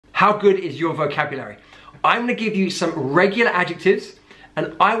How good is your vocabulary? I'm gonna give you some regular adjectives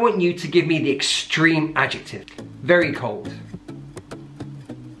and I want you to give me the extreme adjective. Very cold.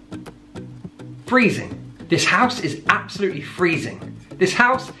 Freezing. This house is absolutely freezing. This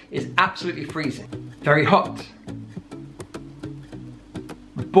house is absolutely freezing. Very hot.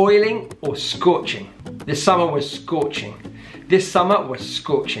 Boiling or scorching. This summer was scorching. This summer was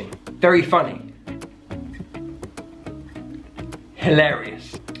scorching. Very funny.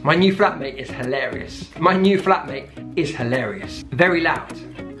 Hilarious. My new flatmate is hilarious. My new flatmate is hilarious. Very loud.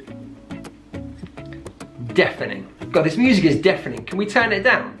 Deafening. God, this music is deafening. Can we turn it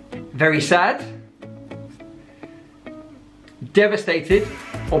down? Very sad. Devastated,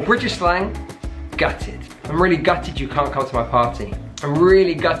 or British slang, gutted. I'm really gutted you can't come to my party. I'm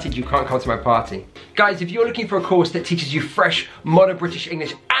really gutted you can't come to my party. Guys, if you're looking for a course that teaches you fresh, modern British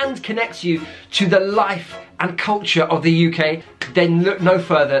English and connects you to the life and culture of the UK, then look no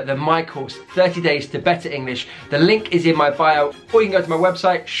further than my course, 30 Days to Better English. The link is in my bio, or you can go to my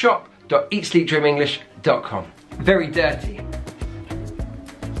website, shop.eatsleepdreamenglish.com. Very dirty.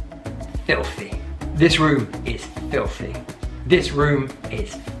 Filthy. This room is filthy. This room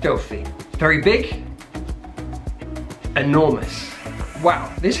is filthy. Very big. Enormous. Wow,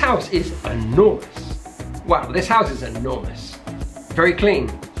 this house is enormous. Wow, this house is enormous. Very clean.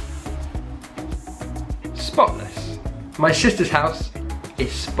 Spotless. My sister's house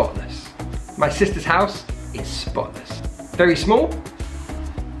is spotless. My sister's house is spotless. Very small.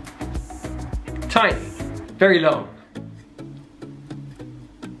 Tiny. Very long.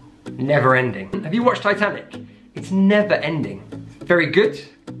 Never ending. Have you watched Titanic? It's never ending. Very good.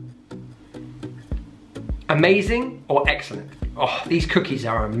 Amazing or excellent. Oh, these cookies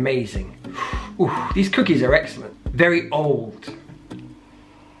are amazing. Ooh, these cookies are excellent. Very old.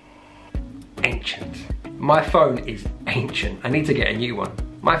 Ancient. My phone is ancient. I need to get a new one.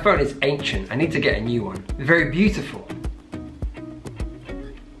 My phone is ancient. I need to get a new one. Very beautiful.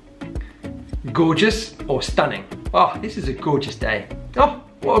 Gorgeous or stunning. Oh, this is a gorgeous day. Oh,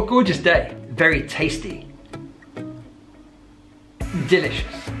 what a gorgeous day. Very tasty.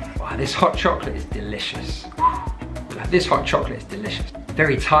 Delicious. Wow, this hot chocolate is delicious. This hot chocolate is delicious.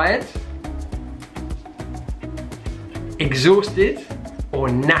 Very tired. Exhausted or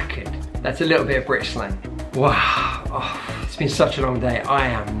knackered. That's a little bit of British slang. Wow, oh, it's been such a long day. I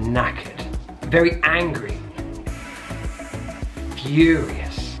am knackered. Very angry.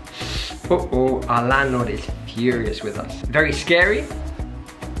 Furious. Uh-oh, our landlord is furious with us. Very scary.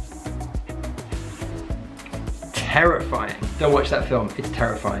 Terrifying. Don't watch that film, it's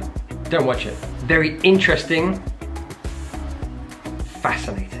terrifying. Don't watch it. Very interesting.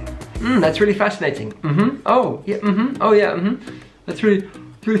 Fascinating. That's really fascinating. Oh, yeah, oh yeah, That's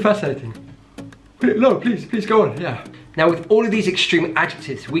really fascinating. No, please go on, yeah. Now with all of these extreme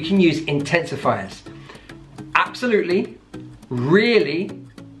adjectives, we can use intensifiers. Absolutely, really,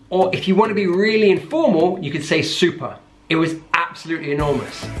 or if you want to be really informal, you could say super. It was absolutely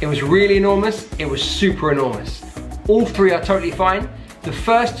enormous. It was really enormous, it was super enormous. All three are totally fine. The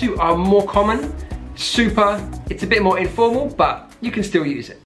first two are more common. Super, it's a bit more informal, but you can still use it.